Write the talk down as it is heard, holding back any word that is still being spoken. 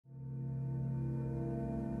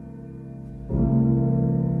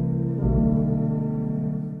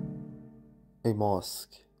A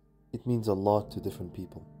mosque, it means a lot to different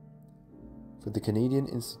people. For the Canadian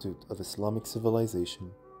Institute of Islamic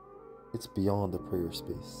Civilization, it's beyond a prayer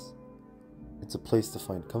space. It's a place to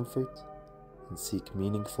find comfort and seek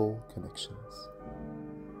meaningful connections.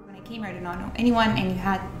 When I came here, I did not know anyone, and you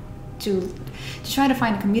had to try to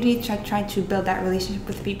find a community, try to build that relationship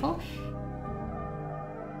with people.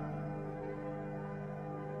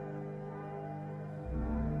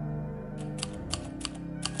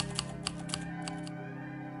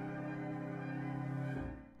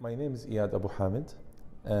 My name is Iyad Abu Hamid.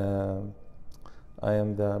 I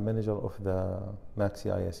am the manager of the Mosque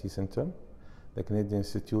ISE Center, the Canadian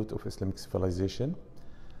Institute of Islamic Civilization.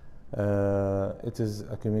 It is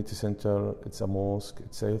a community center, it's a mosque,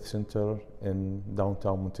 it's a youth center in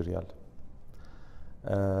downtown Montreal.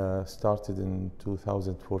 Started in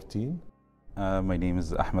 2014. My name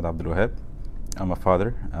is Ahmed Abdul Wahab. I'm a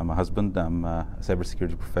father, I'm a husband, I'm a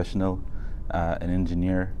cybersecurity professional, an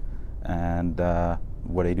engineer, and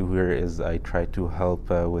what I do here is I try to help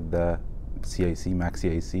with the CIC, Mosque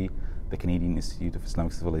CIC, the Canadian Institute of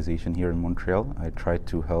Islamic Civilization here in Montreal. I try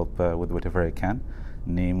to help with whatever I can,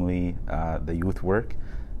 namely the youth work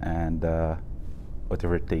and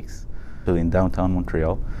whatever it takes. So in downtown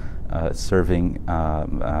Montreal, serving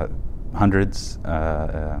hundreds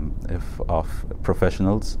of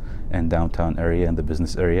professionals in downtown area and the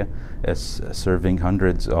business area, is serving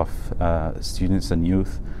hundreds of students and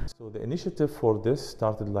youth. So the initiative for this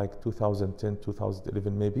started like 2010,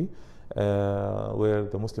 2011 maybe, where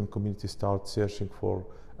the Muslim community started searching for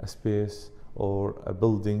a space or a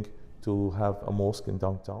building to have a mosque in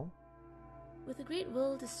downtown. With a great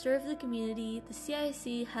will to serve the community, the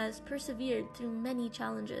CIC has persevered through many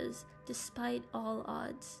challenges, despite all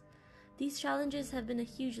odds. These challenges have been a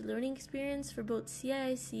huge learning experience for both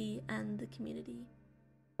CIC and the community.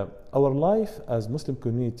 Our life as Muslim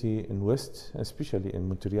community in West, especially in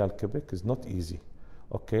Montreal, Quebec, is not easy.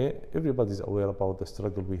 Okay, everybody is aware about the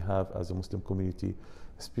struggle we have as a Muslim community,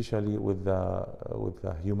 especially with the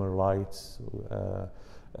human rights.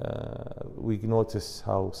 We notice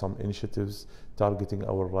how some initiatives targeting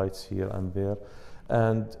our rights here and there,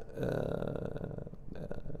 and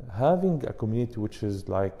having a community which is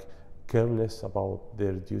like careless about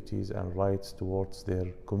their duties and rights towards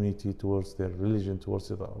their community, towards their religion, towards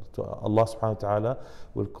Allah subhanahu wa ta'ala,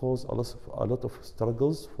 will cause a lot of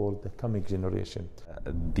struggles for the coming generation.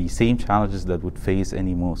 The same challenges that would face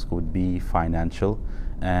any mosque would be financial,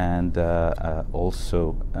 and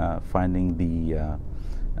also finding the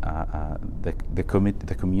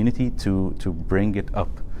community to bring it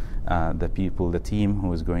up. The people, the team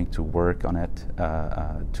who is going to work on it,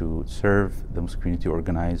 to serve the Muslim community,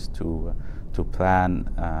 organized, to plan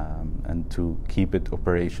and to keep it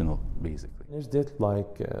operational, basically. Managed it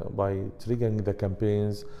like by triggering the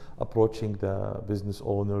campaigns, approaching the business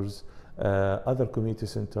owners, other community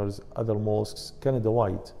centers, other mosques,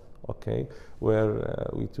 Canada-wide, okay, where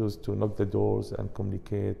we choose to knock the doors and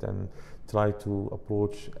communicate and try to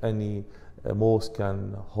approach any mosque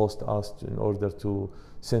can host us in order to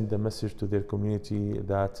send a message to their community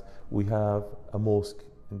that we have a mosque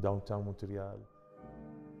in downtown Montreal.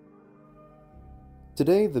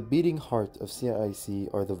 Today, the beating heart of CIC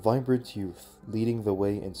are the vibrant youth leading the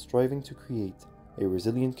way and striving to create a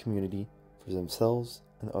resilient community for themselves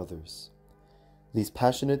and others. These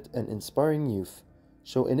passionate and inspiring youth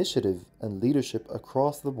show initiative and leadership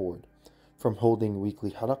across the board, from holding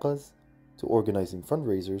weekly halaqas to organizing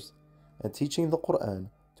fundraisers and teaching the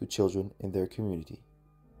Quran to children in their community.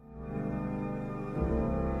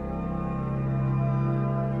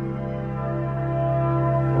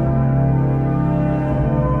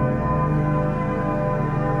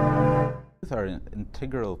 Youth are an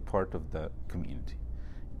integral part of the community.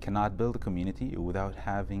 You cannot build a community without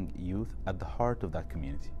having youth at the heart of that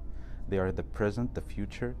community. They are the present, the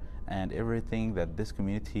future, and everything that this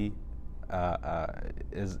community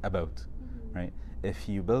is about, right? If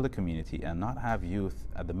you build a community and not have youth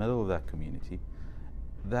at the middle of that community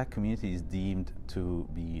is deemed to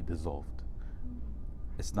be dissolved.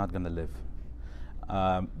 It's not going to live.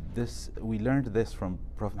 We learned this from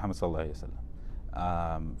Prophet Muhammad sallallahu alaihi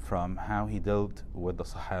wasallam, from how he dealt with the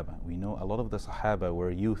Sahaba. We know a lot of the Sahaba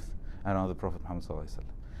were youth around the Prophet Muhammad sallallahu alaihi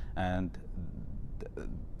wasallam, and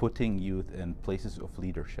putting youth in places of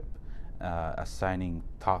leadership, assigning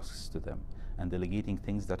tasks to them, and delegating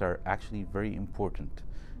things that are actually very important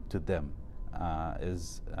to them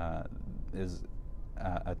is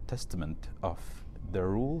a testament of the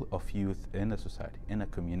role of youth in a society, in a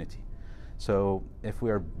community. So if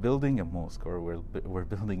we are building a mosque, or we're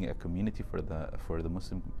building a community for the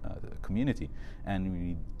Muslim community, and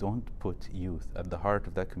we don't put youth at the heart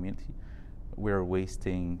of that community, we're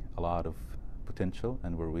wasting a lot of potential,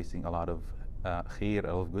 and we're wasting a lot of khair,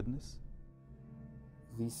 a lot of goodness.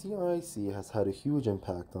 The CIC has had a huge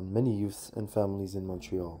impact on many youths and families in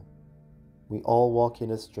Montreal. We all walk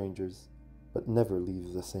in as strangers, but never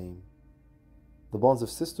leave the same. The bonds of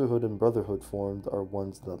sisterhood and brotherhood formed are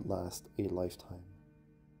ones that last a lifetime.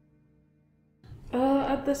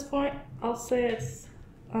 At this point, I'll say it's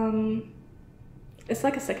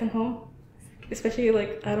like a second home. Especially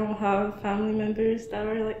like I don't have family members that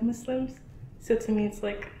are like Muslims, so to me it's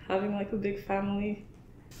like having like a big family.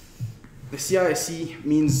 The CIC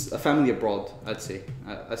means a family abroad, I'd say.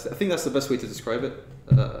 I think that's the best way to describe it,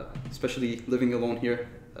 especially living alone here.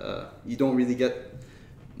 You don't really get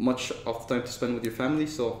much of the time to spend with your family,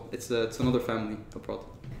 so it's another family abroad.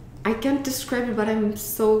 I can't describe it, but I'm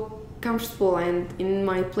so comfortable and in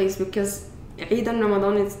my place because Eid and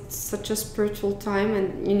Ramadan is such a spiritual time,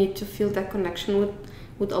 and you need to feel that connection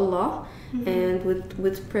with Allah, and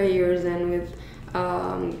with prayers and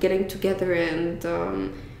with getting together and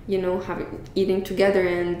eating together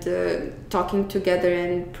and talking together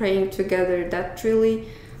and praying together. That really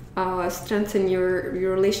strengthen your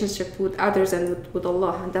relationship with others and with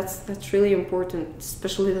Allah, and that's really important,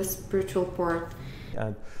 especially the spiritual part.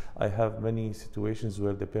 And I have many situations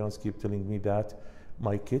where the parents keep telling me that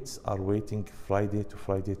my kids are waiting Friday to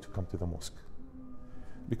Friday to come to the mosque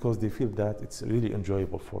because they feel that it's really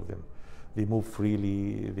enjoyable for them. They move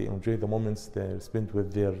freely, they enjoy the moments they spend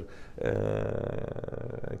with their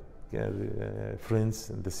friends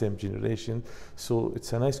in the same generation. So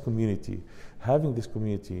it's a nice community. Having this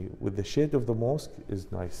community with the shade of the mosque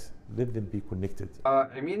is nice. Let them be connected.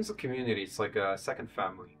 It means a community. It's like a second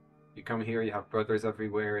family. You come here, you have brothers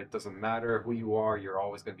everywhere. It doesn't matter who you are, you're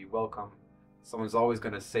always going to be welcome. Someone's always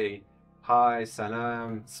going to say hi,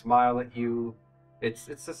 salam, smile at you. It's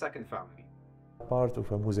a second family. Part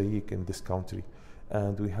of a mosaic in this country,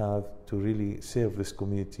 and we have to really serve this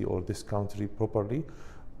community or this country properly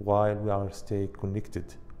while we are staying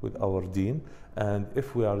connected with our deen. And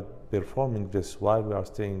if we are performing this while we are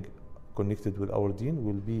staying connected with our deen,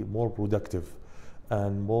 we'll be more productive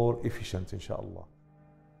and more efficient, inshallah.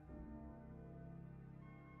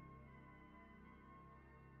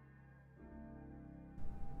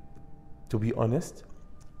 To be honest,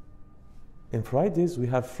 in Fridays we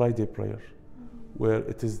have Friday prayer, where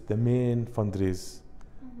it is the main fundraise,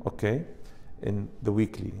 okay, in the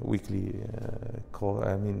weekly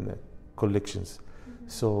collections.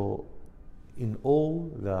 So in all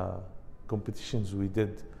the competitions we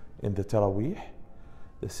did in the Taraweeh,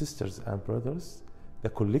 the sisters and brothers, the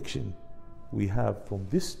collection we have from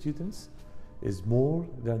these students is more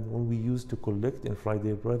than when we used to collect in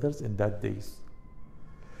Friday Brothers in that days.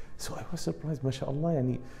 So I was surprised, mashallah.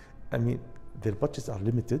 I mean, their budgets are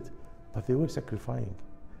limited, but they were sacrificing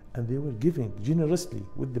and they were giving generously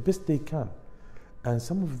with the best they can. And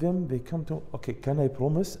some of them, they come to, okay, can I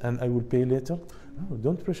promise and I will pay later? No,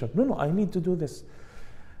 don't pressure. No, I need to do this.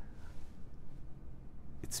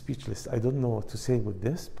 It's speechless. I don't know what to say with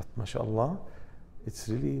this, but mashallah, it's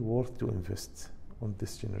really worth to invest on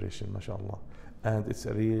this generation, mashallah. And it's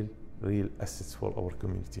a real asset for our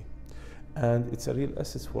community. And it's a real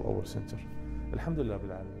asset for our center. Alhamdulillah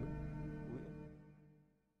bil alamin.